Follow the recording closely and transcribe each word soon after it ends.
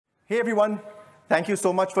Hey everyone, thank you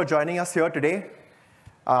so much for joining us here today.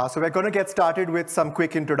 So we're going to get started with some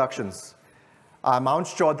quick introductions. I'm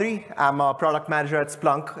Aunsh Chaudhari. I'm a product manager at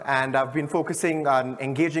Splunk, and I've been focusing on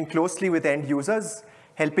engaging closely with end users,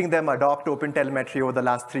 helping them adopt OpenTelemetry over the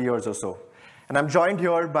last 3 years or so. And I'm joined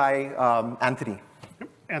here by Anthony.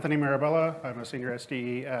 Anthony Mirabella. I'm a senior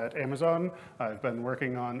SDE at Amazon. I've been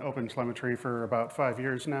working on OpenTelemetry for about 5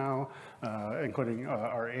 years now, including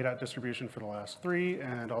our ADAT distribution for the last 3,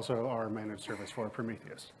 and also our managed service for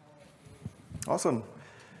Prometheus. Awesome.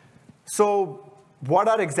 So what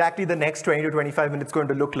are exactly the next 20 to 25 minutes going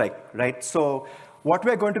to look like, right? So what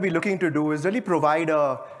we're going to be looking to do is really provide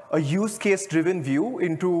a use case-driven view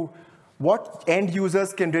into what end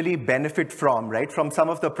users can really benefit from, right? From some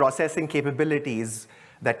of the processing capabilities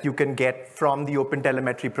that you can get from the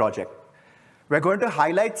OpenTelemetry project. We're going to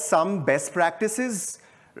highlight some best practices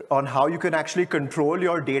on how you can actually control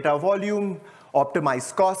your data volume,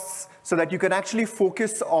 optimize costs, so that you can actually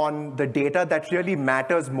focus on the data that really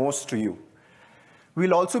matters most to you.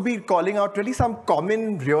 We'll also be calling out really some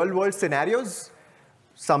common real-world scenarios,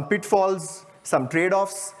 some pitfalls, some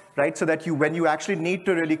trade-offs, right? So that when you actually need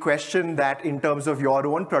to really question that in terms of your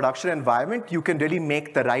own production environment, you can really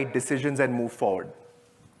make the right decisions and move forward.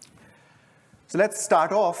 So let's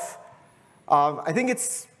start off. I think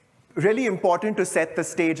it's really important to set the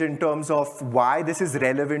stage in terms of why this is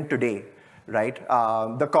relevant today, right?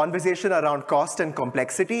 The conversation around cost and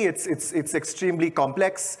complexity, it's extremely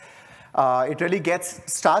complex. It really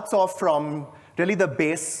starts off from really the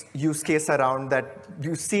base use case around that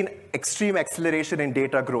you've seen extreme acceleration in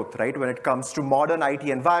data growth, right? When it comes to modern IT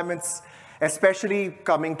environments, especially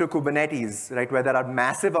coming to Kubernetes, right? Where there are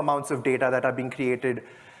massive amounts of data that are being created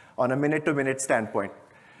on a minute-to-minute standpoint,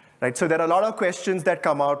 right? So there are a lot of questions that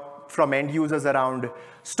come out from end users around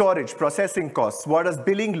storage, processing costs. What does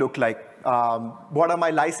billing look like? What are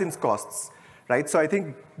my license costs, right? So I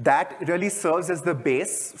think that really serves as the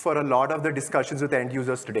base for a lot of the discussions with end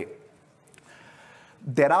users today.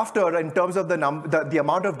 Thereafter, in terms of the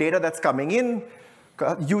amount of data that's coming in,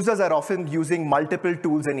 users are often using multiple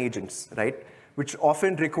tools and agents, right? Which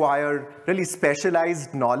often require really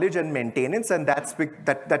specialized knowledge and maintenance, and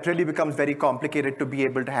that really becomes very complicated to be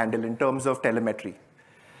able to handle in terms of telemetry.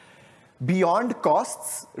 Beyond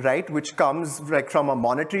costs, right, which comes like from a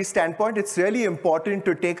monetary standpoint, it's really important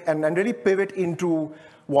to take and really pivot into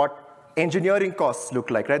what engineering costs look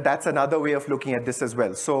like, right? That's another way of looking at this as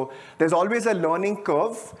well. So there's always a learning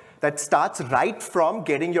curve that starts right from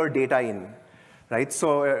getting your data in, right?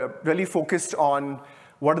 So really focused on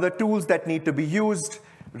what are the tools that need to be used,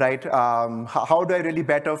 right? How do I really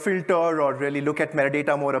better filter or really look at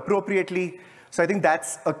metadata more appropriately? So I think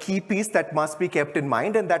that's a key piece that must be kept in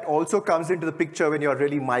mind, and that also comes into the picture when you're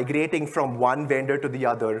really migrating from one vendor to the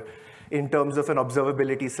other in terms of an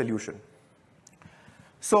observability solution.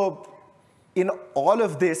 So in all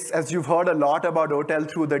of this, as you've heard a lot about OTel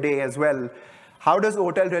through the day as well, how does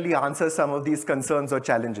OTel really answer some of these concerns or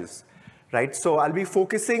challenges, right? So I'll be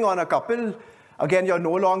focusing on a couple. Again, you're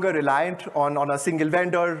no longer reliant on a single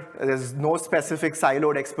vendor. There's no specific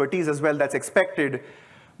siloed expertise as well that's expected.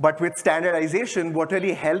 But with standardization, what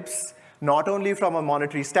really helps, not only from a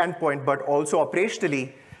monetary standpoint, but also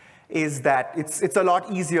operationally, is that it's a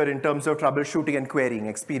lot easier in terms of troubleshooting and querying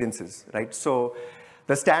experiences, right? So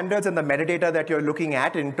the standards and the metadata that you're looking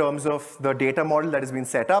at in terms of the data model that has been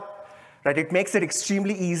set up, right, it makes it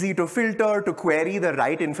extremely easy to filter, to query the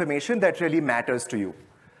right information that really matters to you.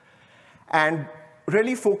 And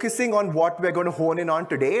really focusing on what we're going to hone in on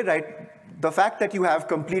today, right? The fact that you have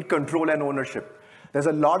complete control and ownership. There's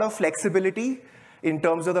a lot of flexibility in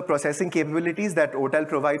terms of the processing capabilities that OTel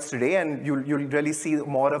provides today, and you'll really see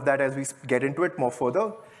more of that as we get into it more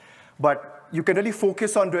further. But you can really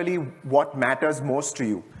focus on really what matters most to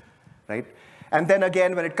you, right? And then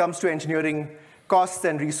again, when it comes to engineering costs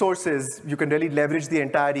and resources, you can really leverage the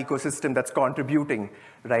entire ecosystem that's contributing,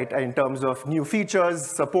 right, in terms of new features,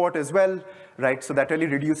 support as well, right? So that really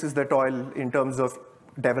reduces the toil in terms of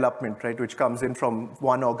development, right, which comes in from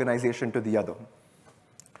one organization to the other.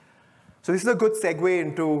 So this is a good segue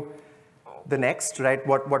into the next, right,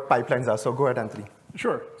 what pipelines are. So go ahead, Anthony.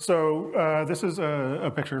 Sure. So this is a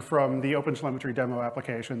picture from the OpenTelemetry demo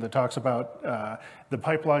application that talks about the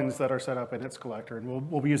pipelines that are set up in its collector. And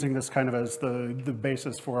we'll be using this kind of as the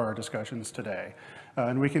basis for our discussions today.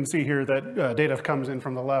 And we can see here that data comes in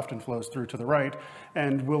from the left and flows through to the right.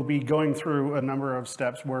 And we'll be going through a number of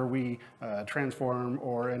steps where we transform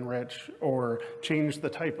or enrich or change the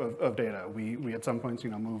type of data. We at some points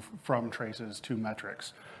move from traces to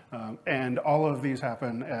metrics. And all of these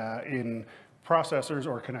happen in processors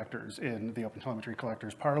or connectors in the OpenTelemetry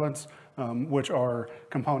collector's parlance, which are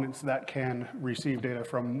components that can receive data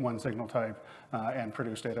from one signal type and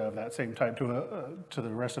produce data of that same type to the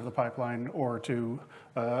rest of the pipeline or to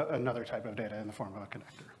another type of data in the form of a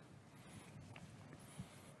connector.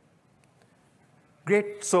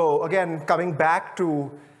 Great. So again, coming back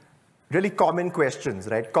to really common questions,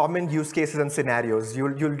 right? Common use cases and scenarios. You'll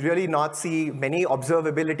really not see many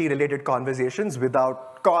observability-related conversations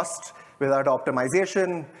without cost, without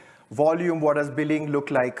optimization, volume, what does billing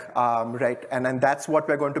look like, right? And that's what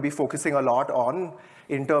we're going to be focusing a lot on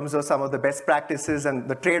in terms of some of the best practices and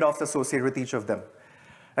the trade-offs associated with each of them.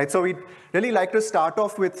 Right? So we'd really like to start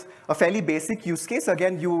off with a fairly basic use case.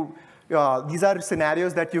 Again, these are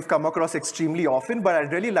scenarios that you've come across extremely often, but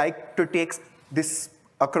I'd really like to take this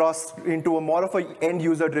across into a more of an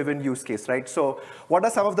end-user-driven use case, right? So what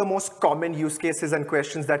are some of the most common use cases and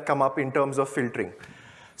questions that come up in terms of filtering?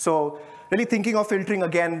 So really thinking of filtering,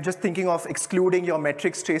 again, just thinking of excluding your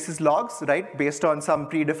metrics, traces, logs, right, based on some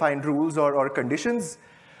predefined rules or conditions.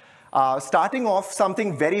 Starting off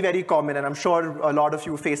something very, very common, and I'm sure a lot of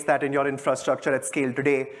you face that in your infrastructure at scale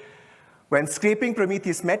today. When scraping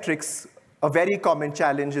Prometheus metrics, a very common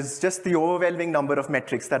challenge is just the overwhelming number of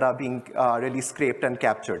metrics that are being really scraped and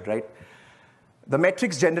captured, right? The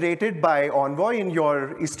metrics generated by Envoy in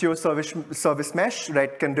your Istio service mesh,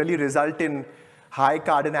 right, can really result in high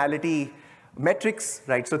cardinality metrics,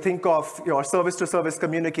 right? So think of your service-to-service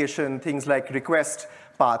communication, things like request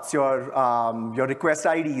paths, your request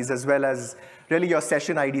IDs, as well as really your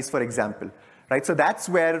session IDs, for example, right? So that's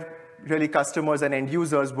where really customers and end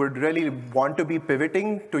users would really want to be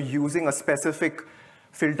pivoting to using a specific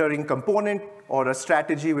filtering component or a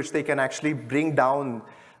strategy which they can actually bring down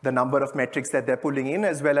the number of metrics that they're pulling in,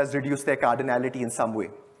 as well as reduce their cardinality in some way.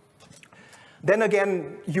 Then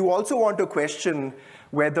again, you also want to question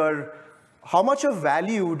whether how much of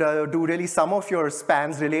value do really some of your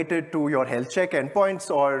spans related to your health check endpoints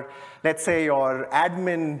or let's say your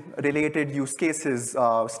admin related use cases,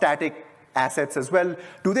 static assets as well,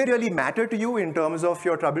 do they really matter to you in terms of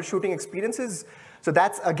your troubleshooting experiences? So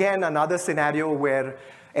that's, again, another scenario where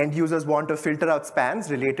end users want to filter out spans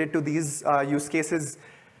related to these use cases.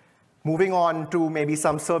 Moving on to maybe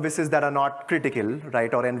some services that are not critical,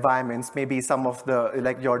 right, or environments, maybe some of the,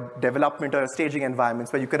 like your development or staging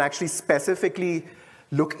environments where you can actually specifically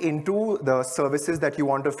look into the services that you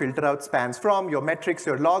want to filter out spans from, your metrics,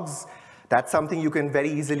 your logs. That's something you can very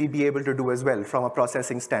easily be able to do as well from a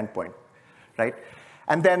processing standpoint. Right?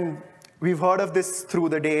 And then we've heard of this through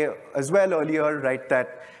the day as well earlier, right,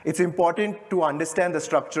 that it's important to understand the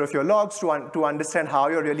structure of your logs, to understand how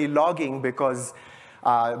you're really logging, because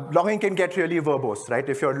logging can get really verbose, right?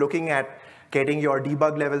 If you're looking at getting your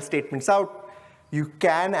debug level statements out, you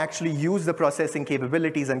can actually use the processing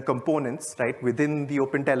capabilities and components, right, within the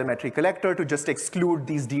OpenTelemetry collector to just exclude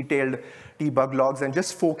these detailed debug logs and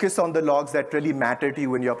just focus on the logs that really matter to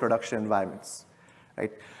you in your production environments,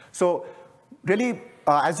 right? So really,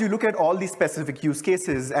 as you look at all these specific use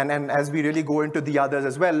cases, and as we really go into the others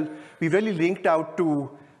as well, we've really linked out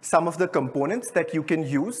to some of the components that you can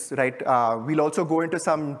use, right? We'll also go into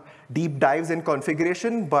some deep dives in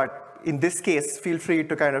configuration, but in this case, feel free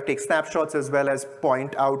to kind of take snapshots as well as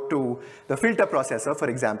point out to the filter processor, for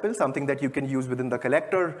example, something that you can use within the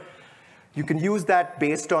collector. You can use that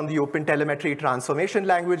based on the OpenTelemetry transformation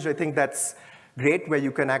language. I think that's great, where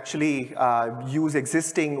you can actually use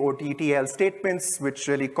existing OTTL statements, which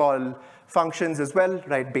really call functions as well,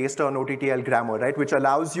 right, based on OTTL grammar, right, which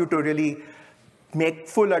allows you to really make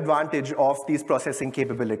full advantage of these processing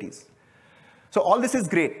capabilities. So all this is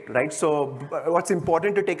great, right? So what's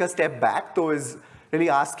important to take a step back, though, is really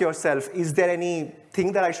ask yourself, is there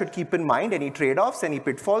anything that I should keep in mind, any trade-offs, any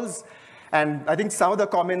pitfalls? And I think some of the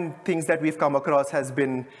common things that we've come across has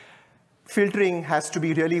been filtering has to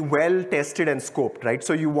be really well tested and scoped, right?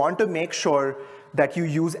 So you want to make sure that you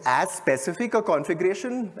use as specific a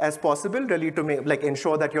configuration as possible, really to make,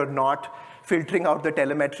 ensure that you're not filtering out the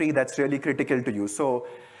telemetry that's really critical to you. So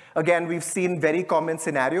again, we've seen very common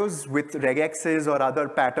scenarios with regexes or other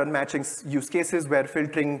pattern matching use cases where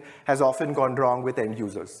filtering has often gone wrong with end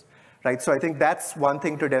users, right? So I think that's one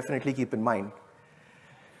thing to definitely keep in mind.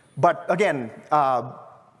 But again,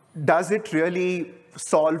 does it really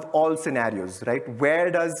solve all scenarios, right? Where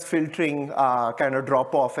does filtering kind of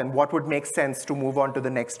drop off, and what would make sense to move on to the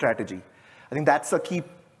next strategy? I think that's a key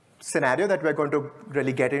scenario that we're going to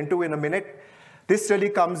really get into in a minute. This really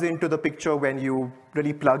comes into the picture when you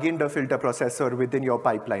really plug in the filter processor within your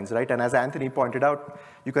pipelines, right? And as Anthony pointed out,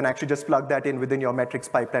 you can actually just plug that in within your metrics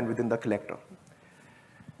pipeline within the collector.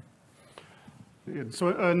 So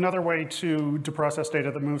another way to process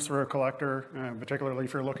data that moves through a collector, particularly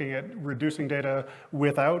if you're looking at reducing data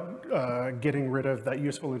without getting rid of that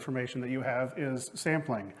useful information that you have, is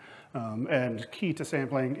sampling. And key to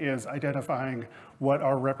sampling is identifying what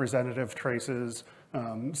are representative traces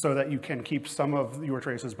so that you can keep some of your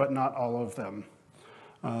traces, but not all of them.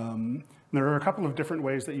 There are a couple of different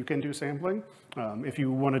ways that you can do sampling. If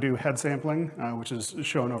you want to do head sampling, which is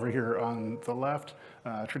shown over here on the left,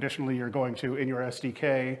 traditionally you're going to, in your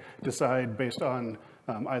SDK, decide based on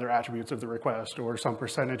either attributes of the request or some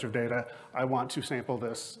percentage of data, I want to sample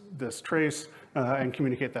this trace and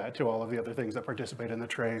communicate that to all of the other things that participate in the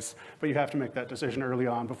trace. But you have to make that decision early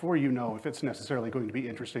on before you know if it's necessarily going to be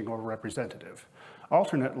interesting or representative.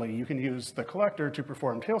 Alternately, you can use the collector to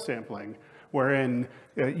perform tail sampling, wherein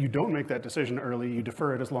you don't make that decision early, you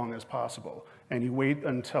defer it as long as possible, and you wait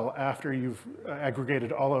until after you've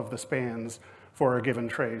aggregated all of the spans for a given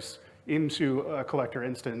trace into a collector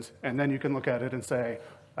instance, and then you can look at it and say,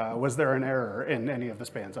 was there an error in any of the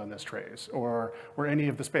spans on this trace? Or were any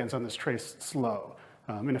of the spans on this trace slow?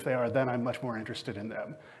 And if they are, then I'm much more interested in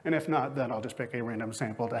them. And if not, then I'll just pick a random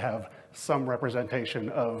sample to have some representation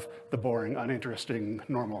of the boring, uninteresting,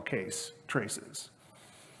 normal case traces.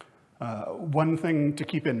 One thing to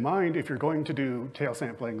keep in mind if you're going to do tail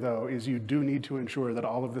sampling, though, is you do need to ensure that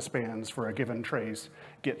all of the spans for a given trace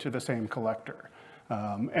get to the same collector.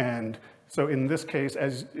 And so in this case,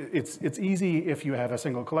 as it's easy if you have a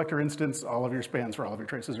single collector instance, all of your spans for all of your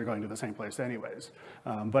traces are going to the same place anyways.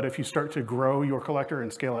 But if you start to grow your collector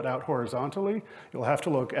and scale it out horizontally, you'll have to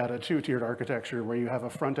look at a two-tiered architecture where you have a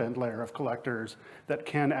front-end layer of collectors that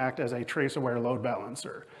can act as a trace-aware load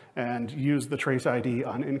balancer and use the trace ID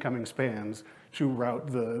on incoming spans to route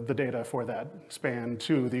the data for that span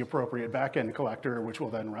to the appropriate backend collector, which will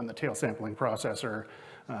then run the tail sampling processor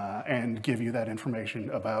and give you that information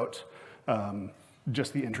about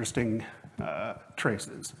just the interesting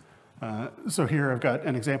traces. So here I've got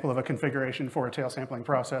an example of a configuration for a tail sampling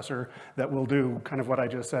processor that will do kind of what I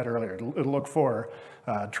just said earlier. It'll look for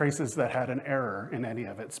traces that had an error in any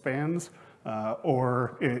of its spans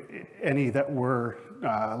or any that were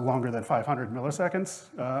longer than 500 milliseconds,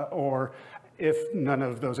 or if none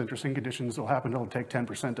of those interesting conditions will happen, it'll take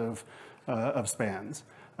 10% of spans.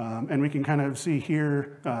 And we can kind of see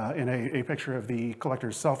here in a picture of the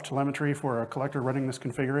collector's self-telemetry for a collector running this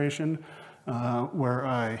configuration, where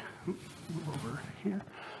I move over here.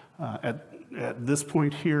 At this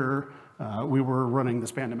point here, we were running the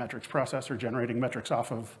span to metrics processor, generating metrics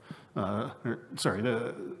off of,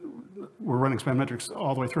 we're running span metrics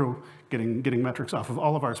all the way through, getting metrics off of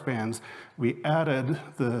all of our spans. We added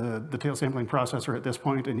the tail sampling processor at this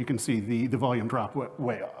point, and you can see the volume drop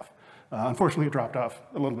way off. Unfortunately, it dropped off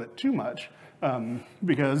a little bit too much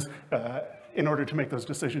because in order to make those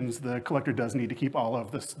decisions, the collector does need to keep all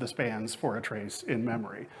of the spans for a trace in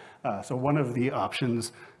memory. So one of the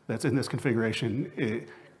options that's in this configuration, it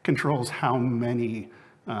controls how many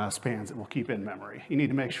spans it will keep in memory. You need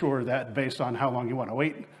to make sure that based on how long you want to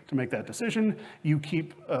wait to make that decision, you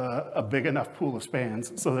keep a big enough pool of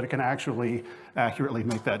spans so that it can actually accurately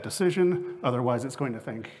make that decision. Otherwise, it's going to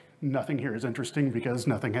think nothing here is interesting because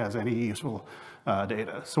nothing has any useful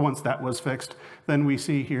data. So once that was fixed, then we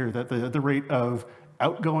see here that the rate of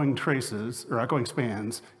outgoing traces, or outgoing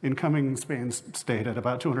spans, incoming spans stayed at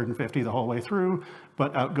about 250 the whole way through,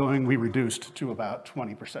 but outgoing we reduced to about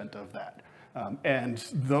 20% of that. And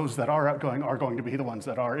those that are outgoing are going to be the ones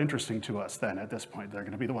that are interesting to us then at this point. They're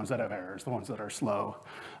going to be the ones that have errors, the ones that are slow,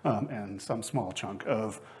 and some small chunk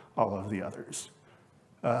of all of the others.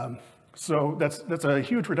 So that's a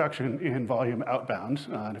huge reduction in volume outbound.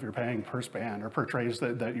 And if you're paying per span or per trace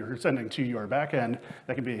that you're sending to your backend,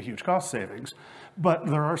 that can be a huge cost savings. But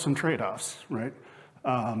there are some trade-offs, right?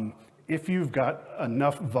 If you've got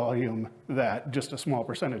enough volume that just a small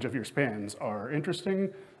percentage of your spans are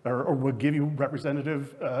interesting or would give you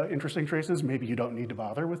representative interesting traces, maybe you don't need to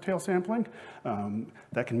bother with tail sampling.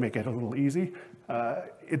 That can make it a little easy.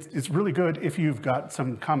 It's really good if you've got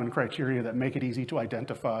some common criteria that make it easy to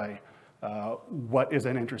identify what is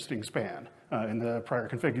an interesting span. In the prior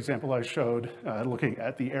config example I showed, looking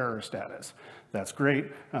at the error status. That's great.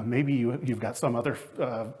 Maybe you've got some other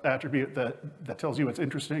attribute that tells you it's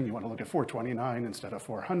interesting. You want to look at 429 instead of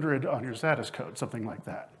 400 on your status code, something like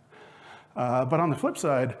that. But on the flip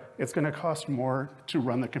side, it's going to cost more to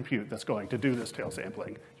run the compute that's going to do this tail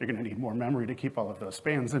sampling. You're going to need more memory to keep all of those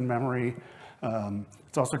spans in memory.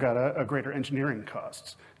 It's also got a greater engineering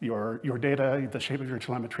costs. Your data, the shape of your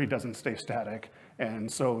telemetry doesn't stay static,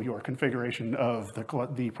 and so your configuration of the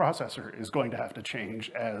processor is going to have to change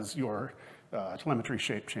as your telemetry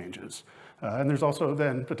shape changes. And there's also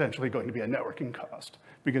then potentially going to be a networking cost,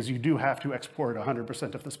 because you do have to export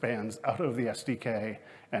 100% of the spans out of the SDK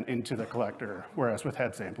and into the collector, whereas with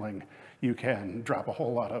head sampling, you can drop a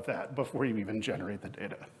whole lot of that before you even generate the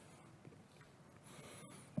data.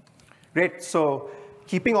 Great. So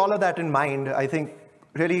keeping all of that in mind, I think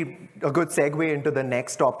really a good segue into the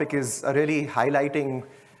next topic is really highlighting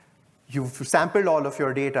you've sampled all of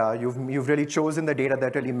your data, you've really chosen the data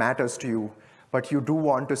that really matters to you, but you do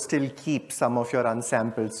want to still keep some of your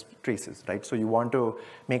unsampled traces, right? So you want to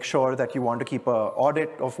make sure that you want to keep an audit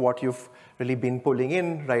of what you've really been pulling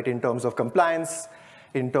in, right, in terms of compliance,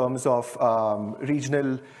 in terms of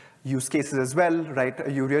regional use cases as well,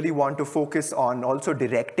 right? You really want to focus on also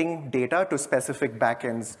directing data to specific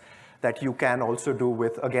backends that you can also do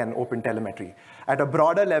with, again, OpenTelemetry. At a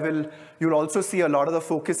broader level, you'll also see a lot of the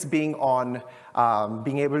focus being on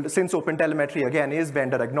being able to, since OpenTelemetry, again, is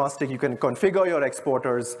vendor agnostic, you can configure your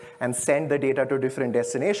exporters and send the data to different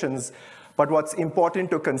destinations. But what's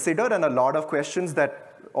important to consider, and a lot of questions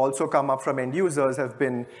that also come up from end users have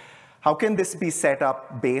been, how can this be set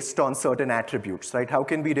up based on certain attributes, right? How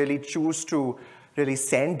can we really choose to really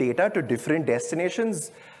send data to different destinations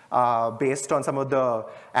based on some of the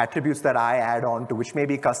attributes that I add on to, which may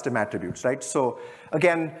be custom attributes, right? So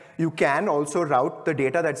again, you can also route the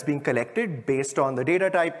data that's being collected based on the data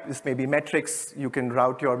type. This may be metrics. You can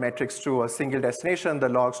route your metrics to a single destination, the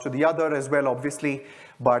logs to the other as well, obviously.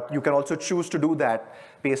 But you can also choose to do that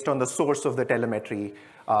based on the source of the telemetry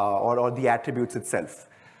or the attributes itself.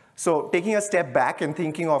 So taking a step back and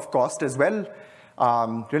thinking of cost as well,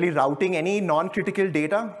 really routing any non-critical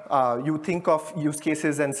data, you think of use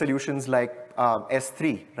cases and solutions like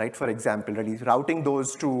S3, right, for example, really routing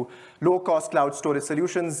those to low-cost cloud storage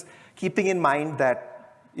solutions, keeping in mind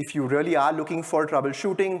that if you really are looking for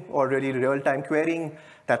troubleshooting or really real-time querying,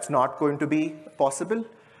 that's not going to be possible,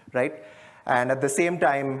 right? And at the same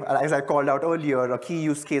time, as I called out earlier, a key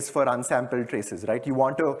use case for unsampled traces, right? You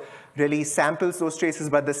want to really sample those traces,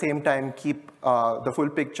 but at the same time, keep the full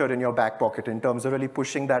picture in your back pocket in terms of really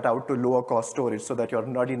pushing that out to lower cost storage so that you're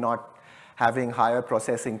really not having higher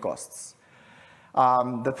processing costs.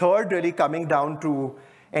 The third, really coming down to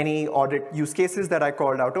any audit use cases that I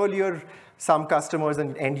called out earlier, some customers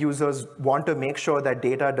and end users want to make sure that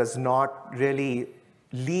data does not really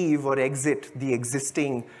leave or exit the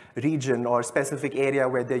existing region or specific area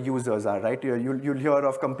where their users are, right? You'll hear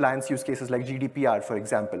of compliance use cases like GDPR, for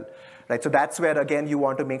example, right? So that's where, again, you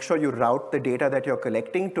want to make sure you route the data that you're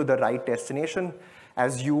collecting to the right destination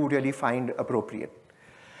as you really find appropriate.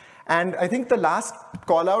 And I think the last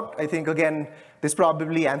call out, I think, again, this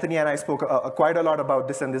probably, Anthony and I spoke quite a lot about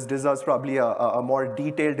this, and this deserves probably a more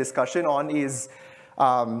detailed discussion on is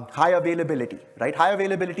high availability, right? High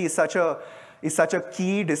availability is such a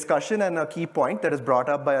key discussion and a key point that is brought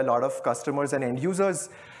up by a lot of customers and end users,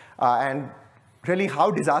 and really how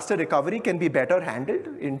disaster recovery can be better handled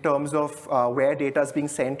in terms of where data is being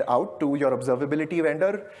sent out to your observability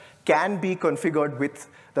vendor can be configured with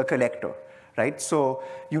the collector, right? So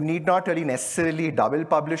you need not really necessarily double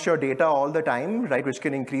publish your data all the time, right, which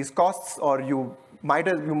can increase costs, or you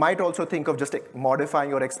might also think of just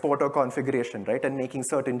modifying your exporter configuration, right, and making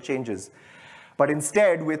certain changes. But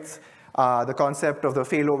instead, with the concept of the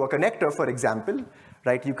failover connector, for example,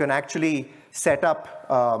 right, you can actually set up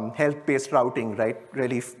health-based routing, right,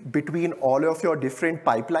 really between all of your different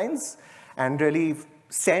pipelines and really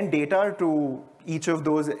send data to each of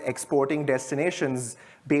those exporting destinations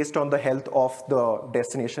based on the health of the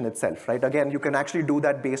destination itself, right? Again, you can actually do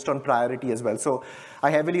that based on priority as well. So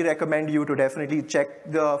I heavily recommend you to definitely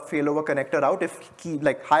check the failover connector out if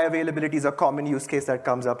like high availability is a common use case that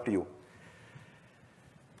comes up to you.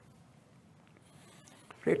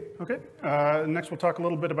 Great. Okay. Next, we'll talk a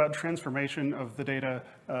little bit about transformation of the data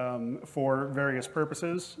for various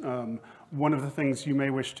purposes. One of the things you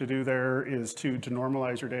may wish to do there is to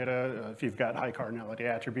normalize your data. If you've got high cardinality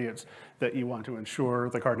attributes that you want to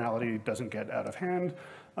ensure the cardinality doesn't get out of hand,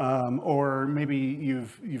 or maybe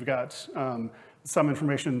you've got some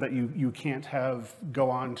information that you can't have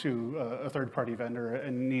go on to a third-party vendor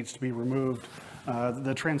and needs to be removed.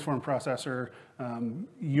 The transform processor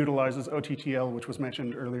utilizes OTTL, which was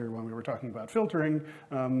mentioned earlier when we were talking about filtering,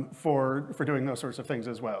 for doing those sorts of things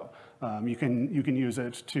as well. You can use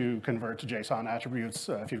it to convert to JSON attributes.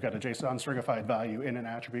 If you've got a JSON stringified value in an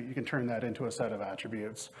attribute, you can turn that into a set of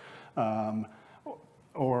attributes.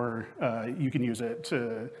 Or you can use it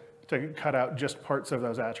to to cut out just parts of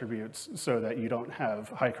those attributes so that you don't have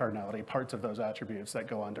high cardinality parts of those attributes that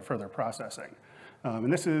go on to further processing.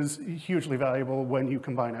 And this is hugely valuable when you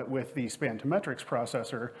combine it with the span to metrics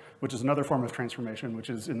processor, which is another form of transformation,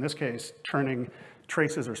 which is in this case turning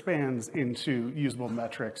traces or spans into usable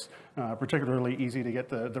metrics, particularly easy to get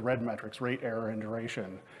the red metrics, rate, error, and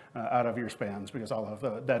duration, out of your spans because all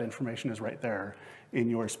of that information is right there in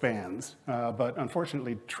your spans. But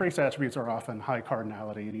unfortunately, trace attributes are often high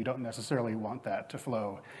cardinality, and you don't necessarily want that to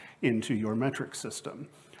flow into your metric system.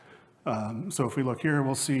 So if we look here,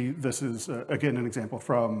 we'll see this is, again, an example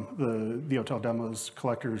from the hotel demos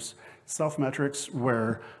collectors self-metrics,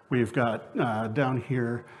 where we've got down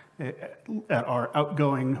here at our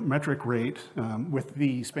outgoing metric rate with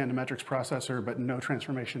the span to metrics processor, but no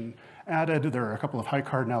transformation added. There are a couple of high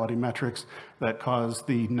cardinality metrics that cause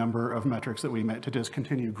the number of metrics that we emit to just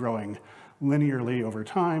continue growing linearly over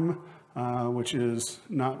time. Which is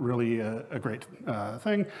not really a great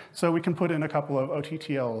thing. So we can put in a couple of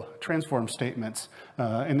OTTL transform statements.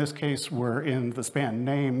 In this case, we're in the span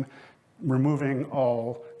name, removing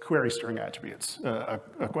all query string attributes, a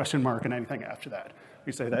question mark and anything after that.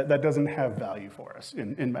 We say that doesn't have value for us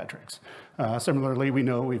in metrics. Similarly, we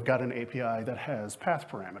know we've got an API that has path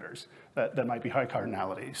parameters that might be high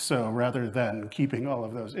cardinality. So rather than keeping all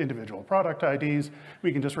of those individual product IDs,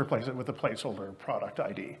 we can just replace it with a placeholder product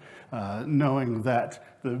ID, knowing that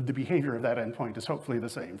the behavior of that endpoint is hopefully the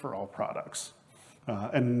same for all products.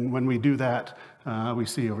 And when we do that, we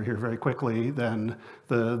see over here very quickly, then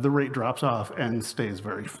the rate drops off and stays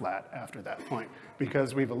very flat after that point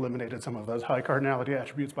because we've eliminated some of those high cardinality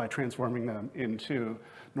attributes by transforming them into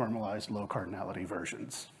normalized low cardinality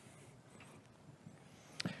versions.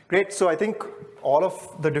 Great, so I think all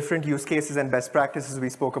of the different use cases and best practices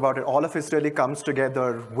we spoke about, all of this really comes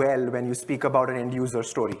together well when you speak about an end user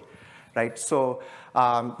story. Right, so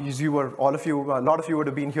as you were, a lot of you would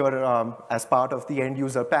have been here as part of the end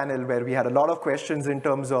user panel where we had a lot of questions in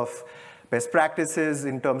terms of best practices,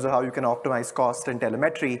 in terms of how you can optimize cost and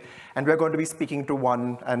telemetry, and we're going to be speaking to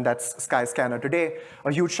one, and that's Skyscanner today.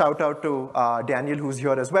 A huge shout out to Daniel, who's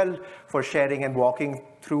here as well, for sharing and walking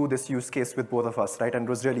through this use case with both of us, right, and it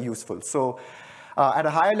was really useful. So at a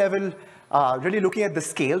higher level, really looking at the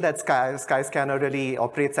scale that Skyscanner really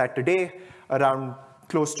operates at today, around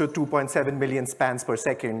close to 2.7 million spans per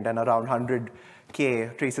second and around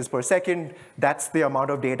 100K traces per second. That's the amount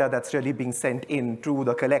of data that's really being sent in to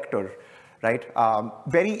the collector, right?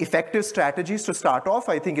 Very effective strategies to start off.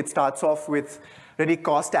 I think it starts off with really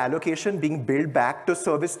cost allocation being billed back to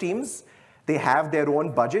service teams. They have their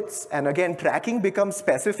own budgets. And again, tracking becomes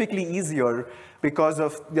specifically easier because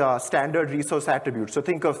of the standard resource attributes. So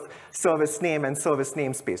think of service name and service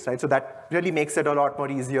namespace, right? So that really makes it a lot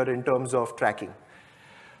more easier in terms of tracking.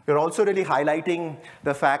 We're also really highlighting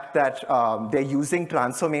the fact that they're using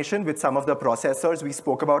transformation with some of the processors we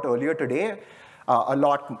spoke about earlier today a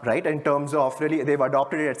lot, right? In terms of really, they've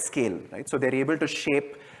adopted it at scale, right? So they're able to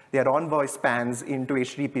shape their Envoy spans into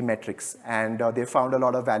HTTP metrics, and they found a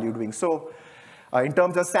lot of value doing so. In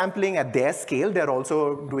terms of sampling at their scale, they're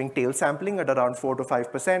also doing tail sampling at around 4 to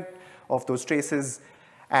 5% of those traces.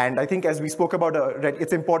 And I think as we spoke about,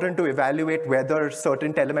 it's important to evaluate whether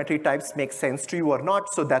certain telemetry types make sense to you or not.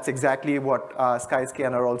 So that's exactly what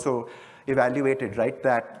Skyscanner also evaluated, right?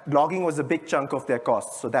 That logging was a big chunk of their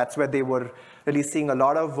costs. So that's where they were really seeing a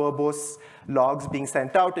lot of verbose logs being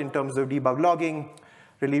sent out in terms of debug logging.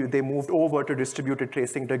 Really, they moved over to distributed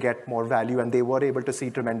tracing to get more value, and they were able to see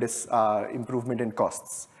tremendous improvement in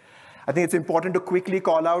costs. I think it's important to quickly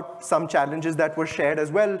call out some challenges that were shared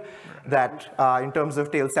as well, that in terms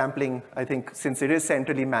of tail sampling, I think since it is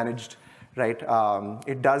centrally managed, right,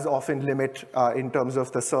 it does often limit in terms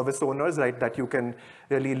of the service owners, right, that you can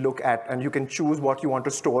really look at, and you can choose what you want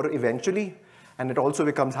to store eventually, and it also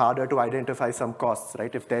becomes harder to identify some costs,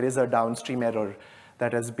 right, if there is a downstream error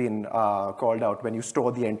that has been called out when you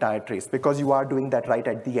store the entire trace, because you are doing that right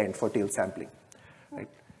at the end for tail sampling, right?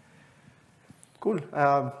 Cool.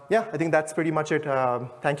 Yeah, I think that's pretty much it.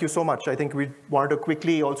 Thank you so much. I think we wanted to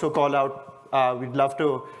quickly also call out, we'd love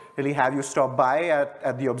to really have you stop by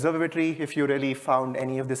at the observability if you really found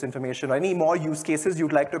any of this information or any more use cases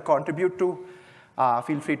you'd like to contribute to.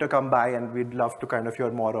 Feel free to come by, and we'd love to kind of hear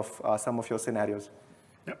more of some of your scenarios.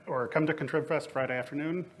 Yep. Or come to Contribfest Friday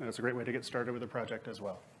afternoon. It's a great way to get started with the project as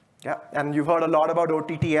well. Yeah, and you've heard a lot about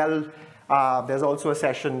OTTL. There's also a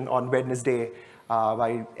session on Wednesday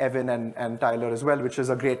by Evan and Tyler as well, which is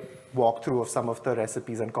a great walkthrough of some of the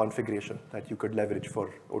recipes and configuration that you could leverage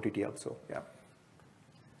for OTTL. So yeah,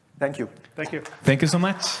 thank you. Thank you. Thank you so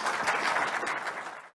much.